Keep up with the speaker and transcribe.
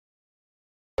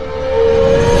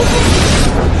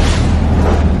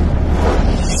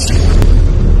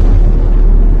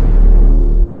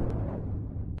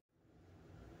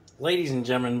ladies and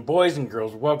gentlemen, boys and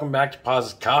girls, welcome back to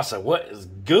Pawz's Casa. What is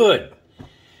good?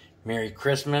 Merry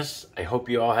Christmas. I hope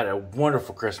you all had a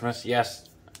wonderful Christmas. Yes,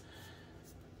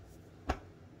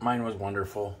 mine was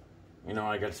wonderful. You know,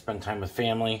 I got to spend time with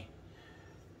family.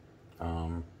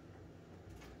 Got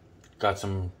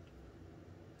some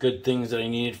good things that I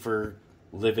needed for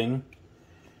living.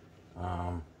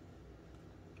 I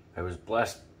was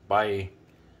blessed by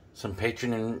some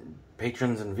patrons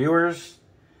and viewers.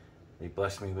 They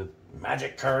blessed me with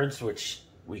magic cards, which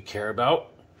we care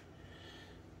about.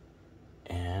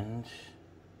 And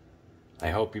I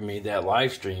hope you made that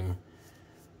live stream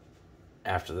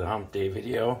after the Hump Day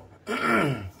video,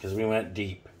 because we went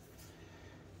deep.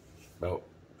 About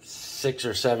 6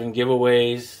 or 7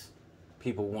 giveaways.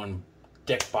 People won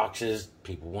deck boxes,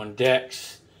 people won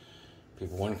decks,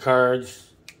 people won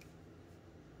cards.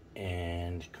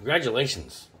 And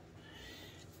congratulations.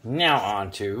 Now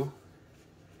on to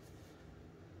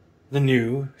the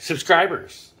new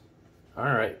subscribers.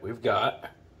 Alright, we've got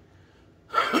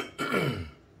let's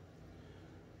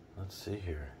see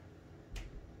here.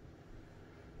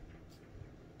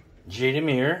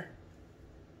 Jadamir,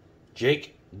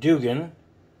 Jake Dugan,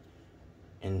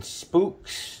 and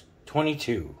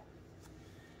Spooks22.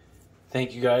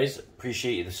 Thank you guys.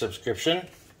 Appreciate the subscription.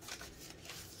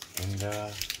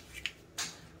 And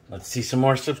let's see some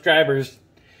more subscribers.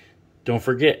 Don't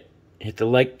forget, hit the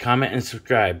like, comment, and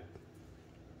subscribe.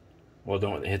 Well,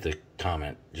 don't hit the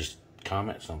comment. Just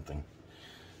comment something.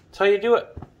 That's how you do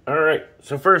it. Alright,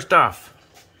 so first off,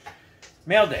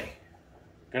 mail day.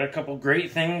 Got a couple great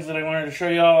things that I wanted to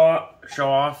show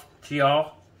off to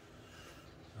y'all.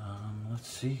 Let's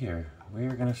see here. We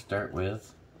are going to start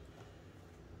with,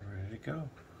 where did it go?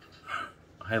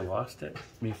 I lost it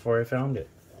before I found it.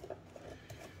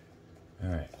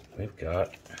 Alright, we've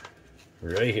got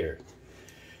right here.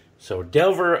 So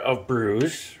Delver of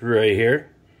Brews, right here,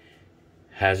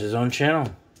 has his own channel.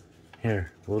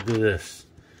 Here, we'll do this.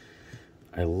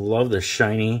 I love the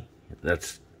shiny.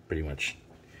 That's pretty much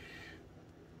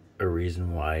a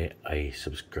reason why I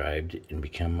subscribed and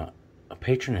became a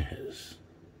patron of his.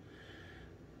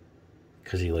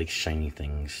 Because he likes shiny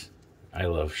things. I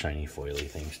love shiny foily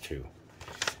things too.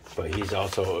 But he's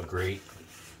also a great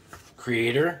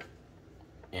creator.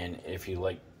 And if you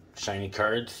like shiny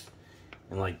cards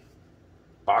and like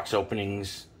box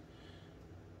openings,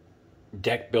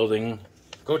 deck building,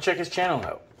 go check his channel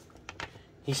out.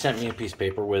 He sent me a piece of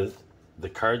paper with the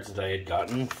cards that I had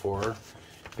gotten for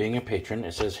being a patron.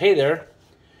 It says, hey there,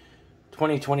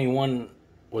 2021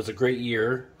 was a great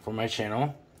year for my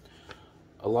channel.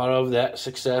 A lot of that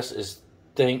success is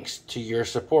thanks to your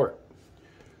support.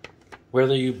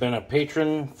 Whether you've been a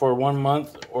patron for 1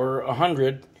 month or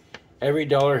 100, every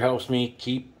dollar helps me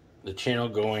keep the channel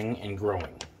going and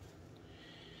growing.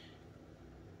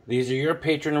 These are your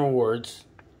patron rewards.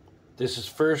 This is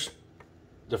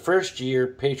the first year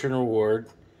patron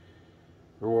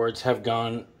rewards have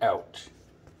gone out.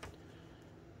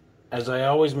 As I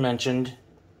always mentioned,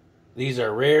 these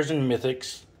are rares and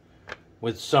mythics,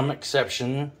 with some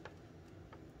exception,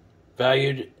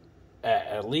 valued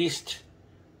at least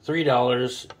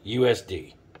 $3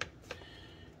 USD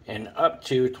and up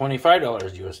to $25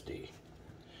 USD.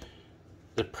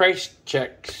 The price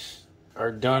checks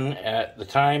are done at the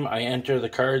time I enter the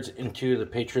cards into the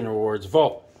Patron Rewards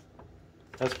vault.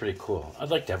 That's pretty cool. I'd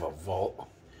like to have a vault.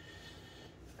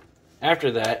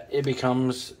 After that, it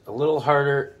becomes a little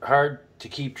hard to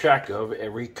keep track of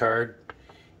every card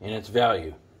and its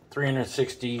value.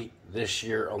 360 this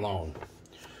year alone.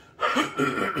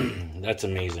 That's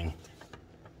amazing.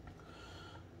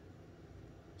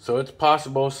 So it's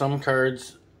possible some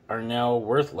cards are now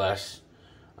worth less.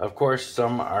 Of course,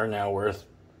 some are now worth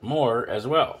more as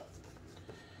well.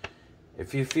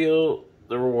 If you feel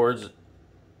the rewards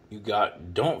you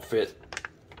got don't fit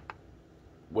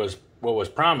what was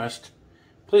promised,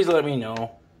 please let me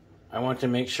know. I want to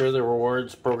make sure the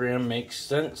rewards program makes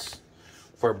sense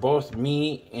for both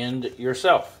me and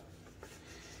yourself.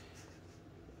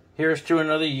 Here's to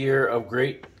another year of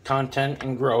great content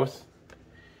and growth.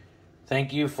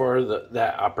 Thank you for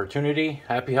that opportunity.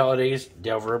 Happy holidays,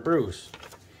 Delver of Brews.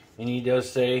 And he does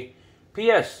say,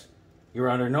 P.S. You're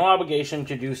under no obligation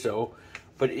to do so,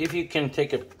 but if you can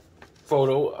take a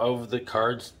photo of the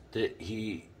cards that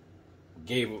he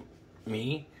gave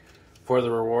me for the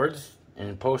rewards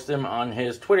and post them on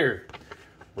his Twitter,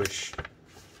 which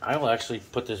I will actually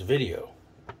put this video.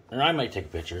 And I might take a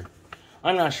picture.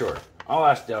 I'm not sure. I'll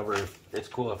ask Delver if it's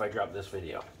cool if I drop this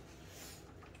video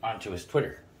onto his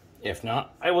Twitter. If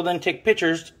not, I will then take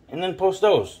pictures and then post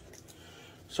those.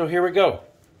 So here we go.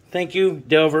 Thank you,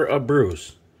 Delver of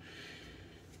Brews.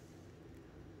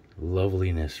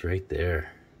 loveliness right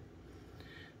there.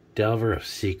 Delver of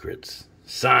Secrets.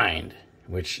 Signed.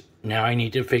 Which now I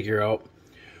need to figure out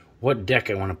what deck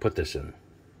I want to put this in.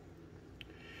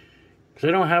 Because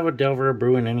I don't have a Delver of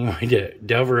Brew in any of my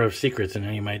Delver of Secrets in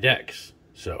any of my decks.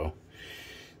 So,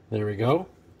 there we go.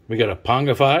 We got a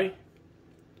Pongify.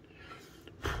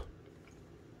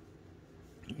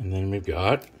 And then we've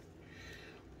got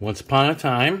Once Upon a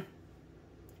Time.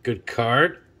 Good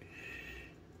card.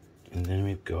 And then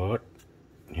we've got,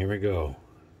 here we go.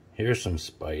 Here's some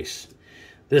spice.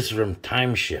 This is from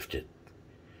Time Shifted.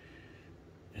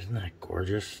 Isn't that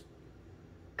gorgeous?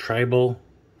 Tribal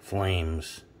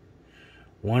Flames.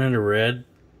 1 in a red.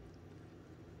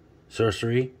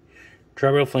 Sorcery.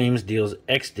 Tribal Flames deals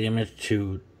X damage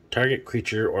to target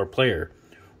creature or player,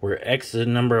 where X is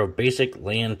the number of basic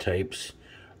land types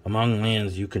among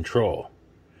lands you control.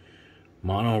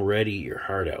 Mono red, eat your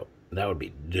heart out. That would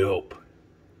be dope.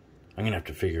 I'm going to have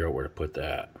to figure out where to put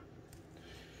that.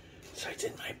 So it's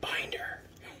in my binder.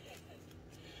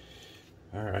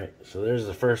 Alright, so there's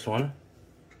the first one.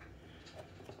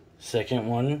 Second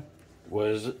one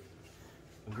was a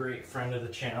great friend of the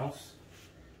channels.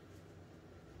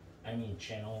 I mean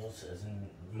channels as in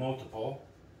multiple.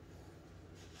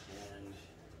 And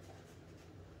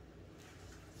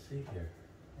let's see here.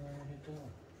 Where did it go?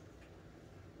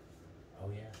 Oh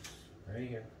yes, right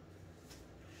here.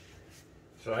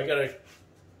 So I got a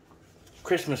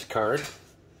Christmas card.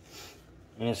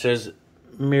 And it says,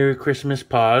 Merry Christmas,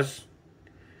 Pawz.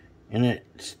 And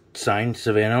it's signed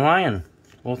Savannah Lion.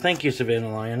 Well, thank you,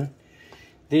 Savannah Lion.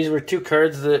 These were 2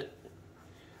 cards that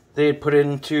they had put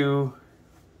into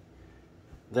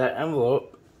that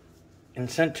envelope and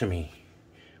sent to me.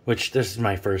 Which, this is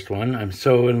my first one. I'm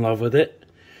so in love with it.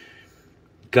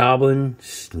 Goblin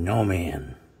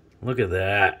Snowman. Look at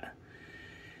that.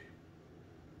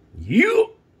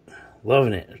 You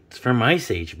loving it. It's from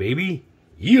Ice Age, baby.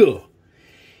 You.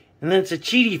 And then it's a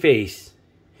cheaty face.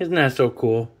 Isn't that so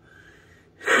cool?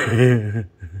 I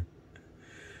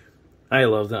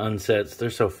love the unsets.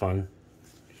 They're so fun.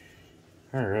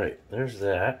 Alright, there's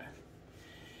that.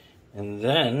 And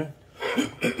then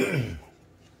a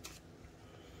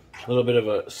little bit of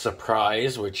a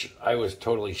surprise, which I was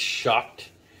totally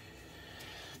shocked.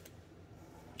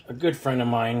 A good friend of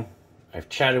mine. I've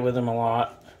chatted with him a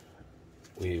lot.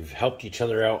 We've helped each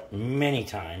other out many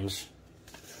times.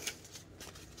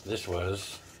 This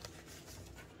was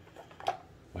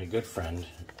my good friend,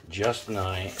 Justin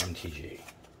I MTG.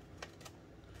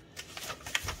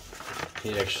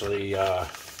 He actually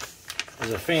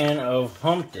is a fan of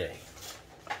Hump Day.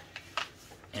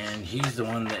 And he's the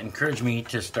one that encouraged me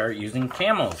to start using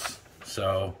camels.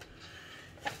 So,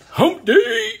 Hump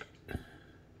Day!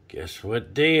 Guess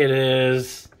what day it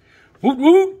is? Woot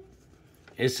woot!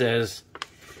 It says,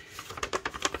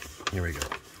 here we go.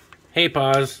 Hey,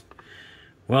 Pawz.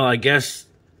 Well, I guess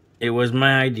it was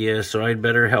my idea, so I'd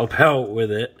better help out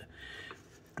with it.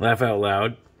 Laugh out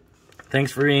loud.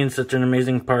 Thanks for being such an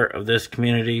amazing part of this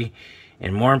community,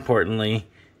 and more importantly,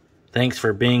 thanks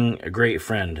for being a great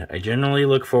friend. I generally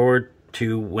look forward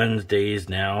to Wednesdays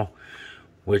now,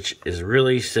 which is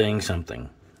really saying something.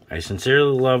 I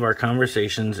sincerely love our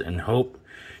conversations and hope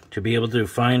to be able to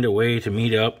find a way to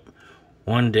meet up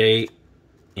one day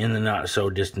in the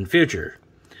not-so-distant future.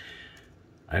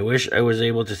 I wish I was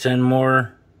able to send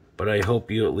more, but I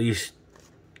hope you at least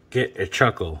get a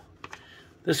chuckle.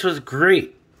 This was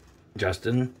great,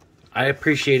 Justin. I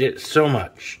appreciate it so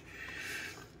much.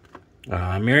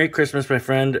 Merry Christmas, my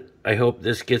friend. I hope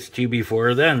this gets to you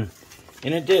before then.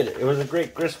 And it did. It was a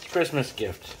great Christmas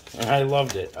gift. And I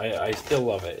loved it. I still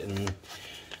love it. And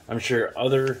I'm sure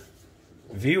other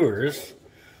viewers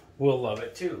will love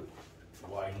it too.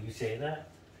 Why do you say that?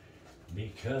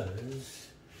 Because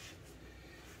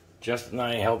Justin and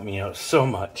I helped me out so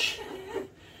much.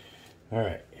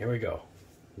 Alright, here we go.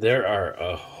 There are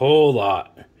a whole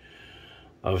lot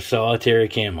of solitary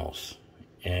camels.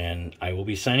 And I will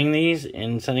be signing these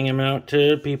and sending them out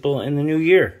to people in the new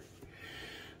year.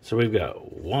 So we've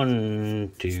got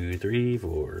 1, 2, 3,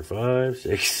 4, 5,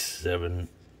 6, 7,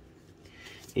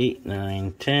 8,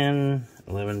 9, 10,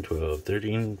 11, 12,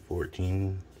 13,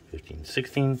 14, 15,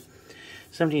 16,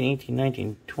 17, 18,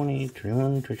 19, 20,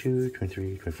 21, 22,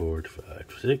 23, 24, 25,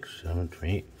 26, 27,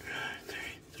 28,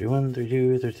 31,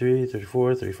 32, 33,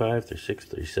 34, 35, 36,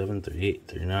 37, 38,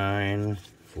 39,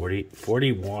 40,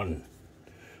 41.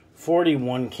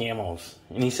 41 camels.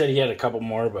 And he said he had a couple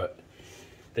more, but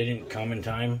they didn't come in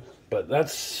time. But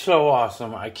that's so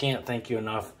awesome. I can't thank you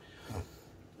enough.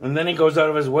 And then he goes out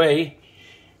of his way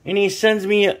and he sends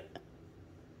me a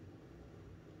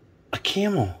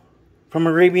camel from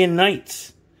Arabian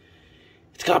Nights.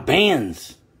 It's got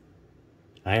bands.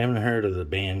 I haven't heard of the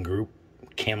band group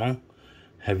Camel.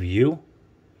 Have you?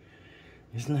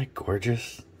 Isn't that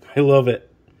gorgeous? I love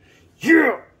it.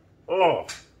 Yeah! Oh!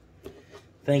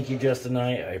 Thank you, Justin.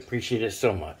 I appreciate it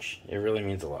so much. It really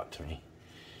means a lot to me.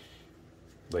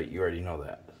 But you already know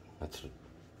that. That's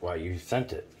why you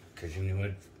sent it. Because you knew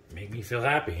it'd make me feel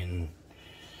happy. And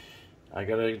I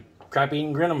got a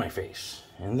crap-eating grin on my face.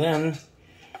 And then,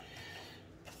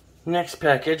 next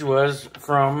package was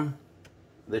from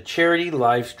the charity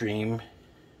live stream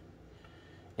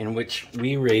in which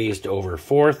we raised over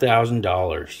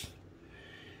 $4,000.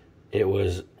 It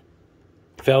was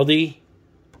Feldy,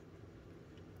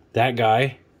 that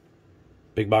guy,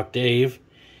 Big Buck Dave,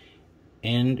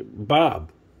 and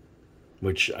Bob,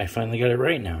 which I finally got it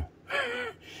right now.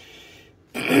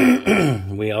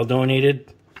 We all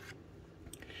donated.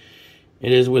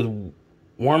 It is with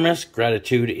warmest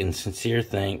gratitude and sincere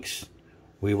thanks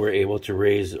we were able to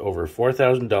raise over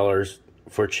 $4,000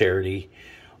 for charity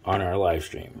on our live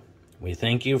stream. We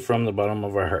thank you from the bottom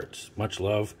of our hearts. Much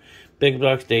love, Big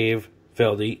Bucks Dave,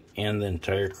 Feldy, and the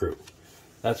entire crew.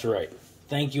 That's right.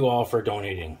 Thank you all for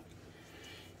donating.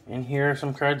 And here are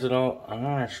some cards that I'm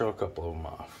going to show a couple of them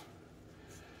off.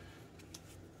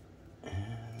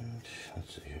 And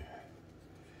let's see here.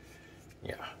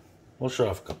 Yeah, we'll show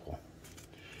off a couple.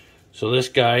 So this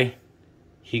guy,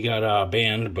 he got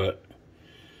banned, but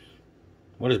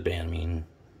what does ban mean?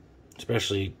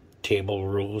 Especially table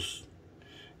rules.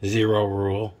 Zero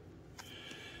rule.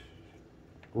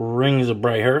 Rings of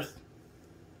Bright Hearth.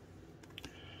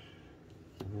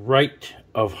 Rite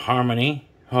of Harmony.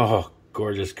 Oh,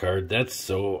 gorgeous card. That's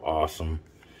so awesome.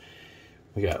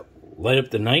 We got Light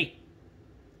Up the Night.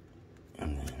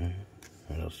 And then,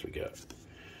 what else we got?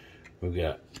 We've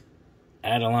got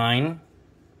Adeline.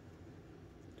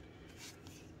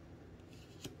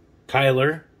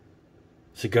 Kyler.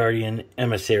 Sigardian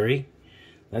Emissary.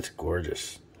 That's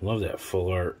gorgeous. Love that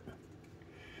full art.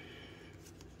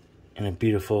 And a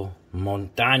beautiful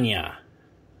Montaña.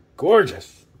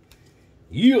 Gorgeous.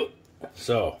 Yeah.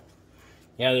 So,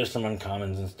 yeah, there's some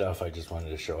uncommons and stuff. I just wanted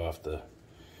to show off the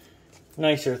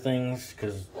nicer things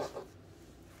because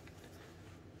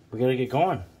we got to get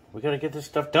going. We got to get this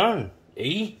stuff done.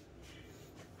 Eh?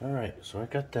 Alright, so I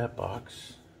got that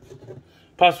box.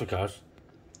 Pawz for Cause.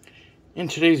 In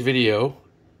today's video,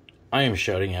 I am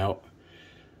shouting out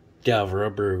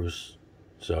Brews.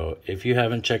 So, if you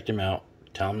haven't checked him out,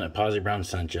 tell him that Pawzy Brown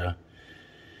sent you.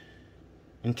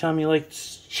 And tell him you like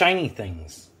shiny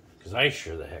things. Because I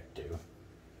sure the heck do.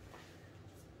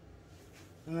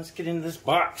 And let's get into this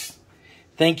box.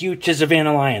 Thank you to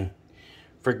Savannah Lion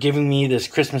for giving me this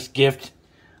Christmas gift.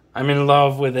 I'm in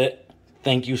love with it.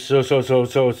 Thank you so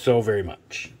very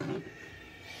much. I'm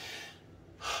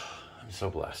so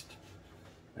blessed.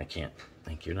 I can't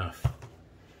thank you enough.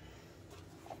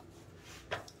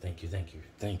 Thank you, thank you,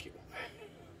 thank you.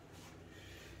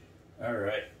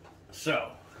 Alright,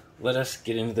 so let us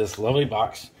get into this lovely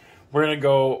box. We're going to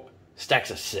go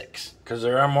stacks of 6 because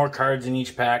there are more cards in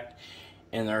each pack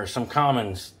and there are some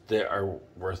commons that are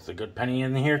worth a good penny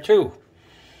in here too.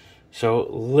 So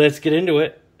let's get into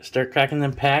it. Start cracking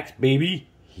them packs, baby.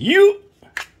 You.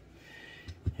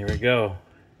 Here we go.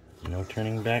 No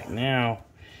turning back now.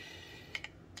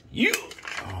 You.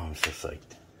 Oh, I'm so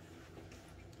psyched.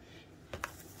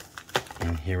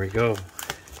 And here we go.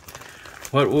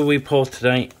 What will we pull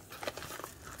tonight?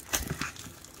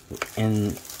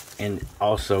 And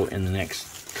also in the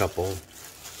next couple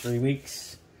 3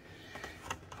 weeks.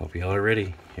 Hope y'all are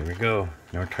ready. Here we go.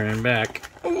 No turning back.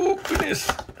 Oh goodness.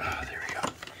 Oh, there we go.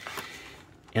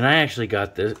 And I actually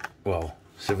got this. Well,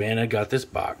 Savannah got this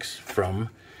box from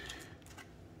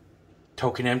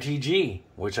Token MTG,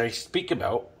 which I speak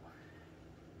about.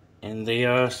 And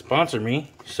they sponsor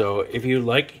me. So if you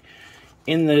like,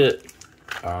 in the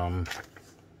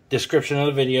description of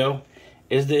the video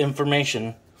is the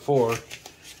information for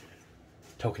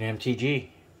Token MTG.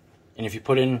 And if you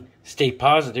put in Stay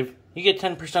Positive, you get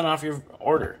 10% off your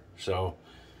order. So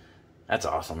that's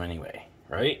awesome anyway,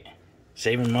 right?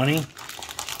 Saving money.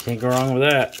 Can't go wrong with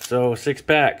that. So 6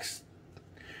 packs.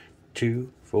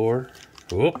 2, 4,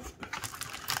 whoop,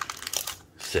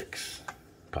 6.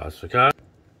 Pawz for Cause.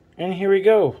 And here we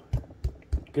go.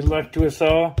 Good luck to us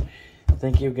all.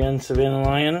 Thank you again, Savannah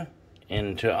Lion,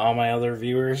 and to all my other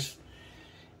viewers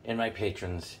and my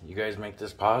patrons. You guys make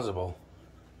this possible.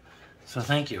 So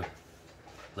thank you.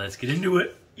 Let's get into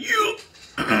it. You.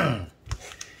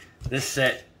 This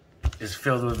set is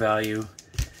filled with value.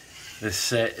 This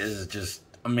set is just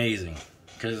amazing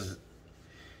because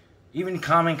even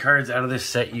common cards out of this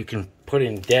set you can put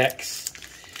in decks.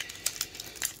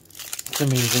 It's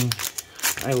amazing.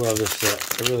 I love this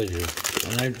set. I really do.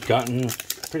 And I've gotten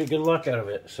pretty good luck out of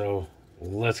it. So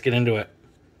let's get into it.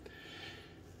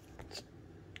 Let's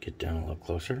get down a little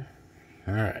closer.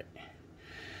 Alright.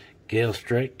 Gale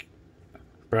Strike,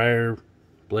 Briar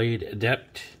Blade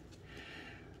Adept,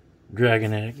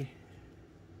 Dragon Egg,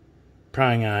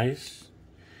 Prying Eyes,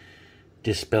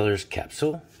 Dispeller's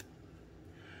Capsule,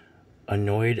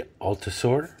 Annoyed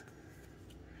Altasaur.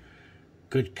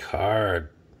 Good card.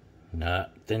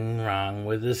 Nothing wrong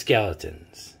with the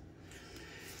skeletons.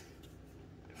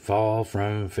 Fall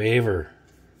from Favor.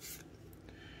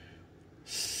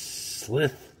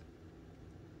 Slith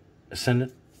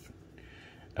Ascendant.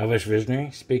 Elvish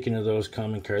Visionary. Speaking of those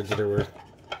common cards that are worth,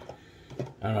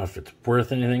 I don't know if it's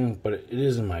worth anything, but it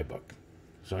is in my book.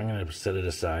 So I'm going to set it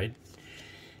aside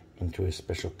into a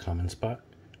special common spot.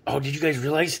 Oh, did you guys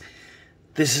realize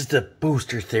this is the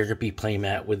Booster Therapy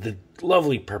playmat with the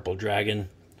lovely purple dragon?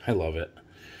 I love it.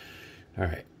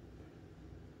 Alright.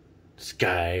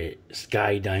 Sky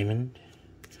Diamond.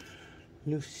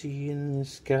 Lucy in the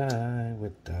sky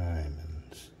with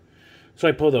diamonds. So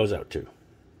I pull those out too.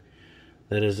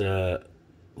 That is a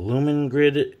Lumen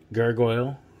Grid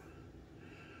Gargoyle.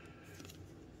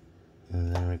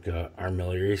 And then we've got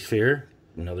Armillary Sphere.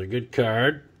 Another good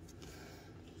card.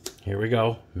 Here we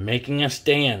go. Making a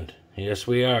Stand. Yes,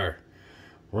 we are.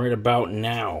 Right about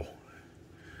now.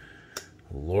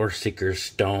 Lore Seeker's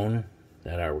Stone.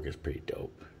 That artwork is pretty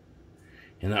dope.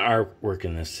 And the artwork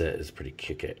in this set is pretty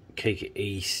kick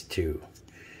ace too.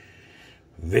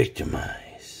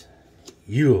 Victimize.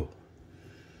 You.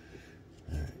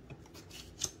 Right.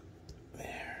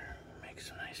 There. Make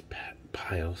some nice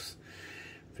piles.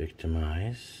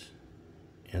 Victimize.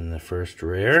 And the first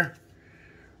rare.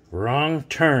 Wrong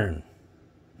Turn.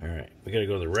 Alright. We gotta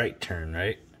go the right turn,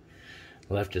 right?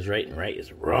 Left is right and right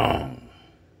is wrong.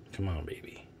 Come on,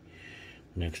 baby.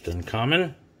 Next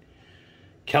uncommon.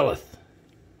 Kelith.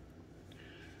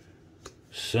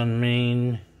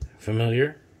 Sunmane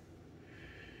Familiar.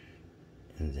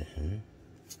 And then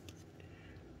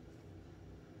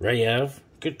Rayav.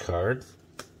 Good card.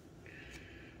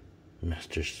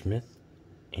 Master Smith.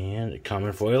 And a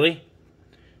common foily.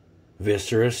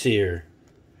 Viscera Seer.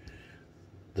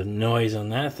 The noise on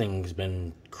that thing's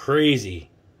been crazy.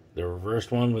 The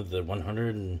reversed one with the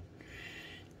 100 and...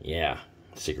 yeah,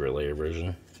 secret layer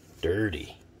version.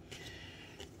 Dirty.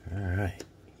 Alright.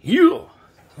 You!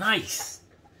 Nice!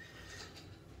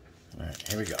 Alright,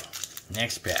 here we go.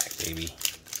 Next pack, baby.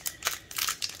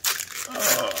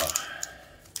 Oh.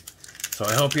 So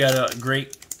I hope you had a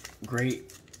great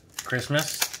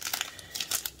Christmas.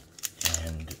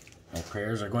 And my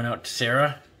prayers are going out to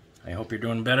Sarah. I hope you're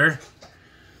doing better.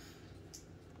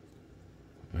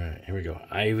 Alright, here we go.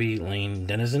 Ivy Lane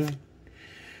Denizen.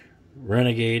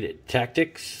 Renegade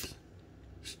Tactics.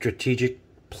 Strategic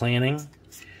Planning.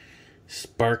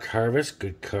 Spark Harvest,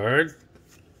 good card.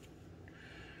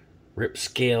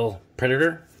 Ripscale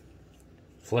Predator.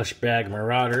 Fleshbag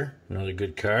Marauder, another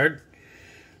good card.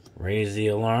 Raise the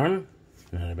Alarm,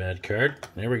 not a bad card.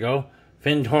 There we go.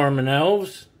 Findhorn and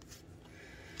Elves.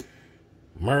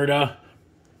 Murda.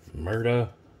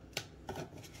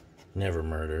 Never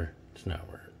murder. It's not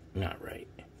right.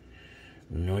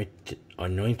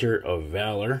 Anointer of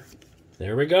Valor.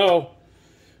 There we go.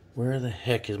 Where the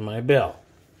heck is my bell?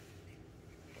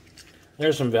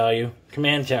 There's some value.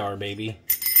 Command Tower, baby.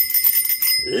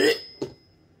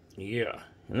 Yeah.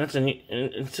 And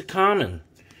it's a common.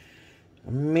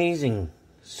 Amazing.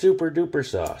 Super duper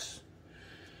sauce.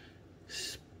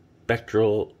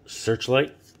 Spectral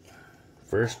Searchlight.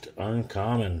 First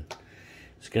uncommon.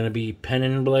 It's going to be Pen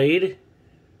and Blade.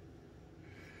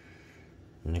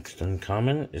 Next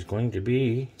uncommon is going to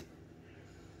be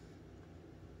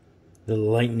the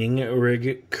Lightning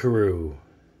Rig Crew.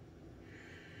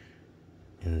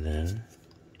 And then...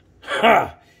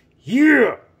 ha!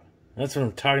 Yeah! That's what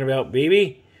I'm talking about,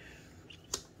 baby.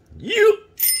 You!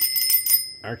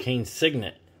 Arcane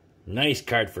Signet. Nice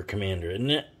card for Commander, isn't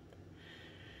it?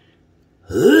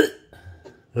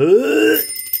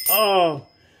 Oh!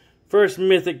 First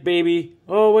Mythic, baby.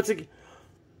 Oh, what's it?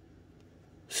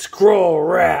 Scroll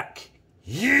Rack.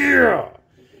 Yeah!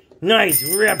 Nice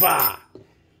ripper.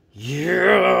 Yeah!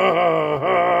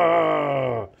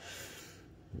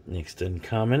 Next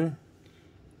uncommon.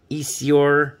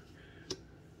 Isior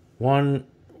One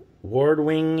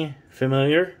Wardwing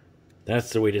Familiar. That's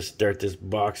the way to start this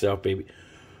box out, baby.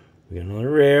 We got another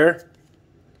rare.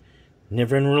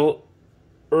 Nivenral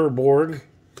Urborg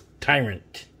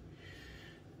Tyrant.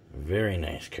 Very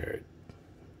nice card.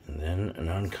 And then an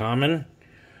uncommon.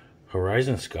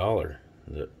 Horizon Scholar.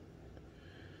 The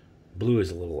blue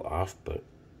is a little off, but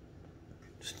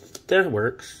That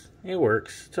works. It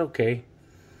works. It's okay.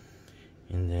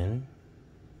 And then,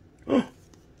 oh,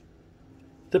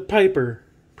 the Piper,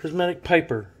 prismatic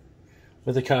Piper,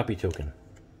 with a copy token.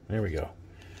 There we go.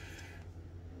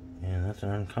 And that's an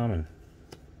uncommon.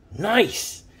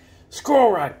 Nice!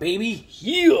 Scroll Rock, baby!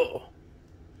 Yeah!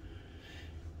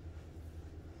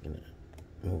 Gonna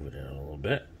move it in a little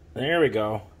bit. There we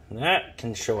go. That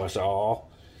can show us all.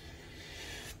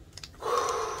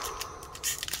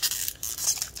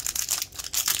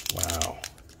 Wow.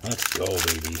 Let's go,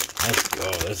 baby. Let's go.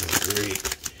 This is great.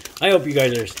 I hope you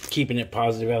guys are keeping it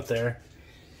positive out there.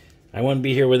 I wouldn't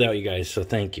be here without you guys, so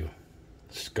thank you.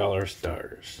 Scholar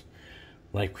Stars.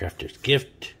 Lifecrafter's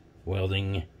Gift.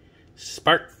 Welding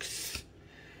Sparks.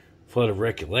 Flood of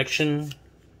Recollection.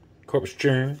 Corpse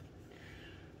Churn.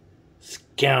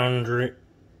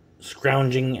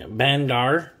 Scrounging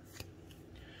Bandar.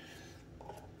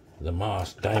 The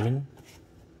Moss Diamond.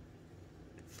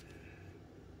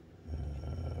 I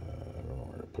don't know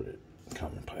where to put it.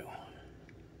 Common pile.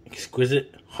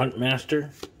 Exquisite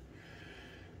Huntmaster.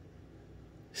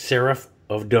 Seraph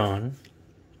of Dawn.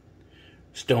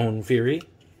 Stone Fury.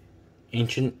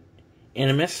 Ancient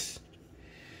Animus.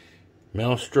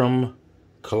 Maelstrom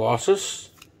Colossus.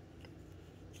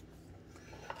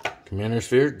 Commander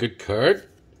Sphere, good card.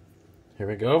 Here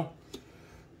we go.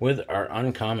 With our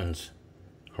uncommons.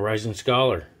 Horizon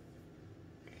Scholar.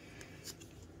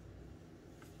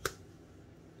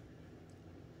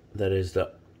 That is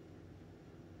the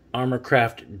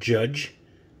Armorcraft Judge.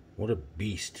 What a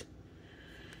beast.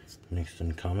 Next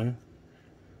uncommon.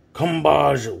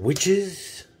 Kumbaj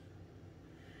Witches.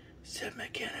 Seth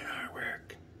McKinnon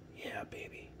artwork. Yeah,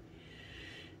 baby.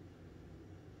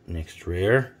 Next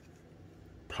rare.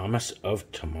 Promise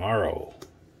of Tomorrow.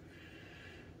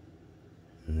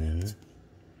 And then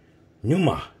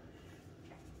Numa.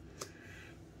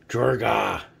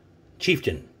 Jorga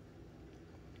Chieftain.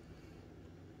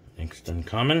 Next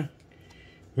uncommon.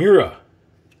 Mura.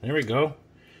 There we go.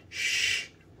 Shh.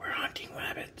 We're hunting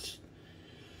rabbits.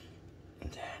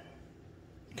 And then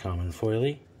common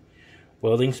foily.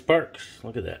 Welding Sparks.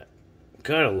 Look at that.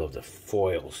 Gotta love the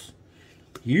foils.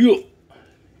 Yeah.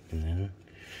 And then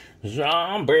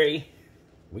Zombie.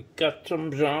 We got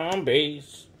some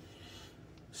zombies.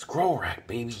 Scroll Rack,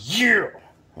 baby. Yeah.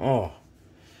 Oh.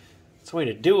 That's the way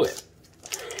to do it.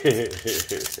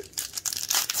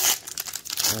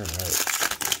 Alright.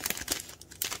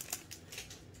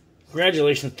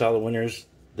 Congratulations to all the winners.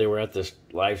 They were at this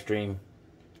live stream.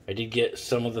 I did get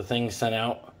some of the things sent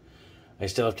out. I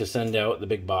still have to send out the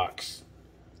big box.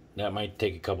 That might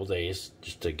take a couple days,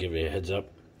 just to give you a heads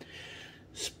up.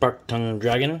 Spark Tongue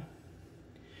Dragon.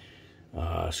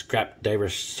 Scrap Diver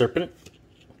Serpent.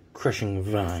 Crushing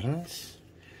Vines.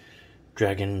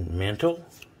 Dragon Mantle.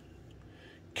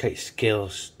 Kite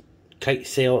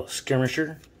Sail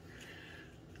Skirmisher.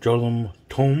 Jolum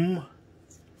Tome.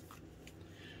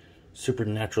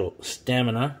 Supernatural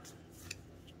Stamina.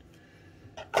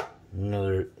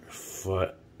 Another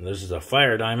this is a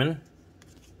Fire Diamond.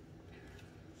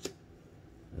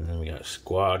 And then we got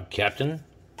Squad Captain.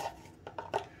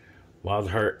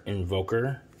 Wildheart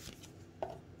Invoker.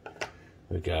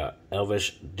 We got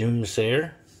Elvish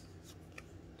Doomsayer.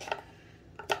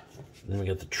 Then we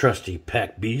got the trusty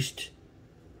Pack Beast.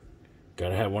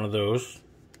 Gotta have one of those.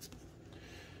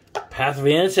 Path of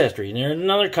Ancestry. And there's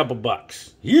another couple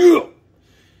bucks. Yeah!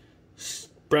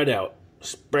 Spread out.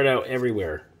 Spread out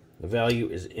everywhere. The value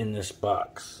is in this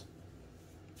box.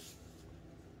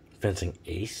 Fencing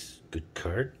Ace. Good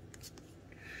card.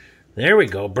 There we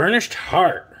go. Burnished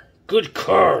Heart. Good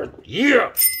card.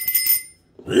 Yeah!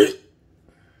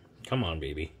 Come on,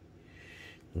 baby.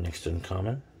 Next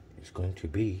uncommon is going to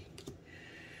be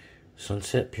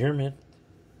Sunset Pyramid.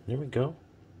 There we go.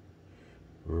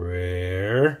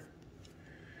 Rare.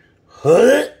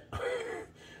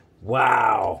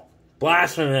 Wow.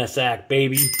 Blasphemous act,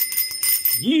 baby.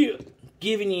 Yeah.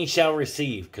 Giving ye shall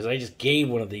receive. Because I just gave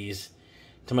one of these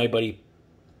to my buddy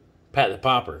Pat the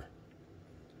Popper.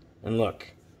 And look,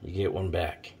 you get one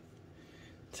back.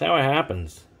 That's how it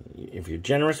happens. If you're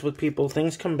generous with people,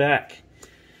 things come back.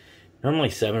 Normally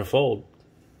sevenfold.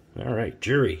 Alright,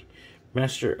 Jury.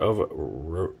 Master of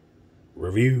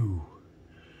Review.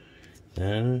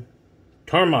 Then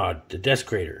Tormod, the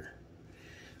Desecrator.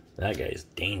 That guy's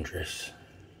dangerous.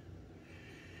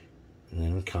 And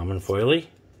then Common Foily.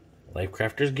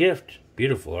 Lifecrafter's Gift.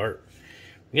 Beautiful art.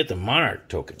 We get the Monarch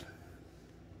token.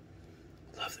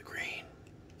 Love the green.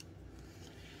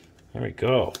 There we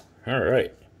go.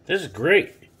 Alright. This is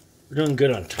great. We're doing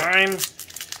good on time.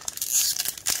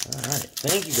 Alright,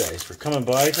 thank you guys for coming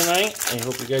by tonight. I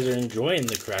hope you guys are enjoying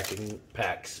the cracking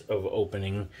packs of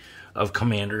opening of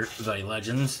Commander Thy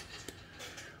Legends.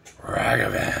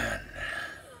 Ragavan,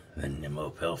 the Nimble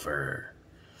Pilfer.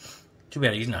 Too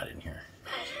bad he's not in here.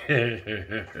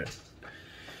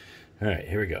 Alright,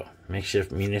 here we go.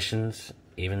 Makeshift munitions,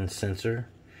 even sensor,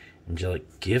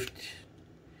 angelic gift,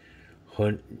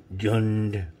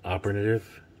 Hund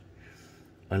operative,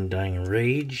 undying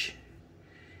rage,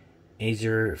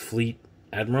 Azer Fleet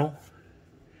Admiral,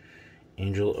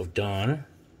 Angel of Dawn,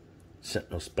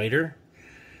 Sentinel Spider,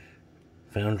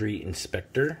 Foundry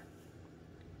Inspector,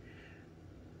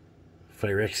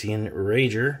 Phyrexian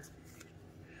Rager,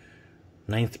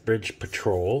 Ninth Bridge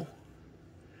Patrol,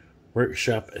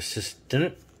 Workshop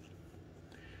Assistant,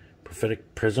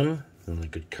 Prophetic Prism, another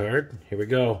good card. Here we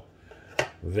go.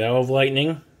 Valve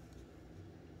Lightning.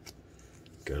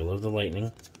 Gotta love the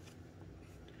lightning.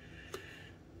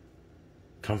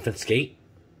 Confiscate.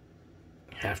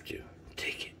 Have to.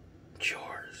 Take it. It's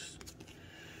yours.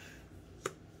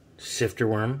 Sifter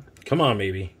Worm. Come on,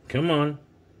 baby. Come on.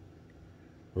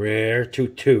 Rare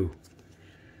 2/2.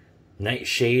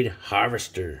 Nightshade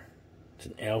Harvester. It's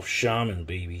an elf shaman,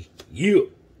 baby.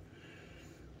 You.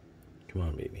 Come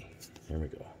on, baby. There we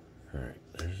go. Alright,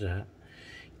 there's that.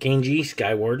 Genji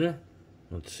Skywarden.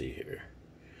 Let's see here.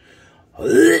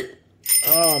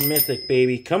 Oh, mythic,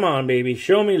 baby. Come on, baby.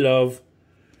 Show me love.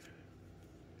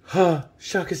 Ha,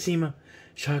 Shakasima.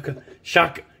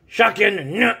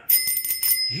 Shakin.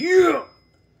 Yeah.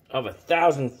 Of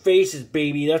 1,000 faces,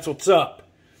 baby. That's what's up.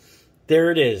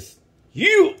 There it is.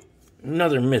 You.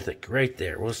 Another mythic right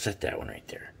there. We'll set that one right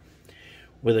there.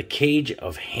 With a cage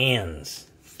of hands.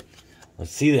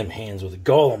 Let's see them hands with a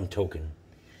golem token.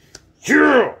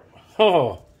 Yeah.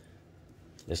 Oh.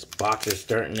 This box is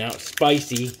starting out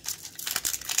spicy.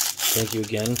 Thank you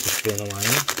again for staying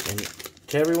alive. And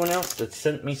to everyone else that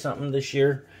sent me something this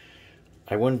year,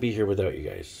 I wouldn't be here without you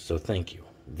guys. So thank you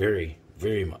very,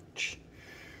 very much.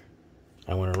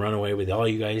 I want to run away with all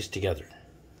you guys together.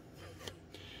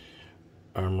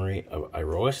 Armory of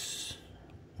Iroas,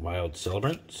 Wild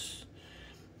Celebrants,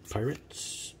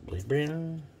 Pirates, Blade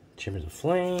Brand, Chambers of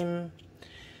Flame,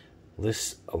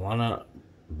 Liss Alana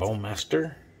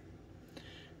Bowmaster,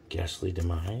 Ghastly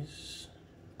Demise,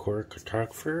 Core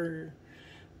Cartographer,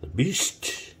 The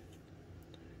Beast,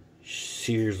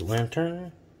 Seer's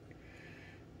Lantern,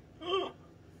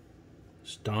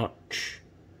 Staunch,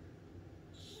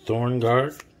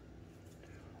 Thornguard,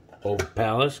 Old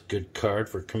Palace, good card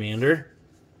for Commander.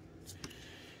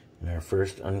 And our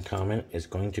first uncommon is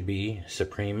going to be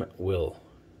Supreme Will.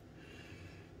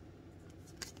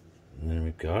 And then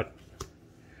we've got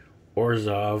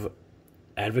Orzhov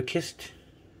Advocist.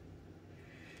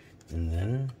 And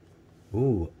then,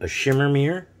 ooh, a Shimmer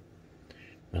Mirror.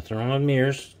 Nothing wrong with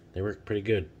mirrors. They work pretty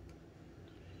good.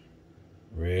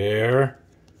 Rare.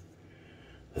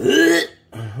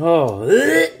 Oh,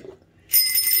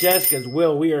 Jessica's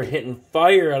Will. We are hitting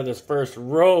fire out of this first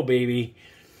row, baby.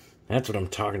 That's what I'm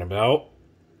talking about.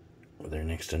 With our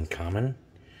next uncommon,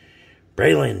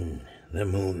 Braylon, the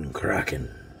Moon Kraken.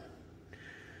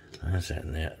 That's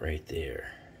that right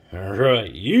there. All right,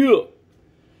 you.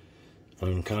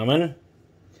 Uncommon,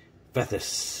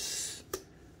 Vethis,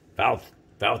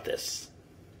 Valthis.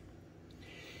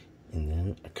 And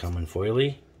then a common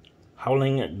foily,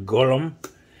 Howling Golem,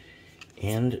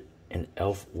 and an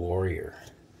Elf Warrior.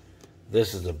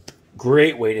 This is a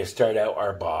great way to start out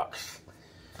our box.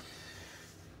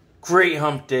 Great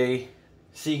hump day.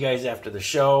 See you guys after the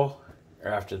show, or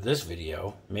after this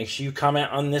video. Make sure you comment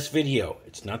on this video.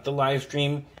 It's not the live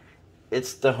stream,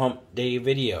 it's the hump day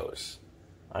videos.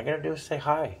 All I gotta do is say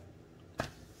hi.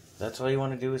 That's all you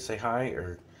want to do is say hi,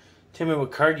 or tell me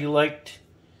what card you liked.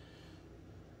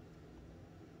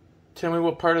 Tell me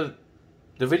what part of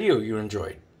the video you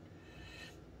enjoyed.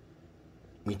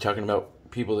 Me talking about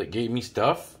people that gave me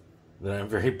stuff that I'm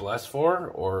very blessed for,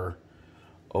 or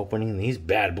opening these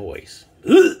bad boys.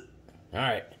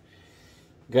 Alright.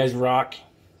 You guys rock.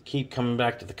 Keep coming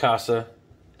back to the Casa,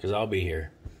 because I'll be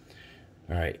here.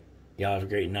 Alright. Y'all have a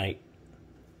great night.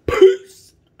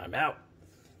 Peace. I'm out.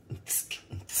 You guys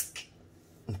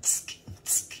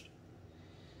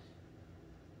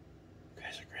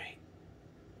are great.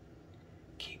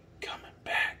 Keep coming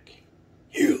back.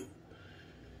 You.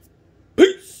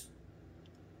 Peace.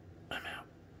 I'm out.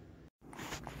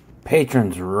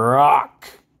 Patrons rock.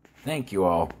 Thank you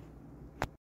all.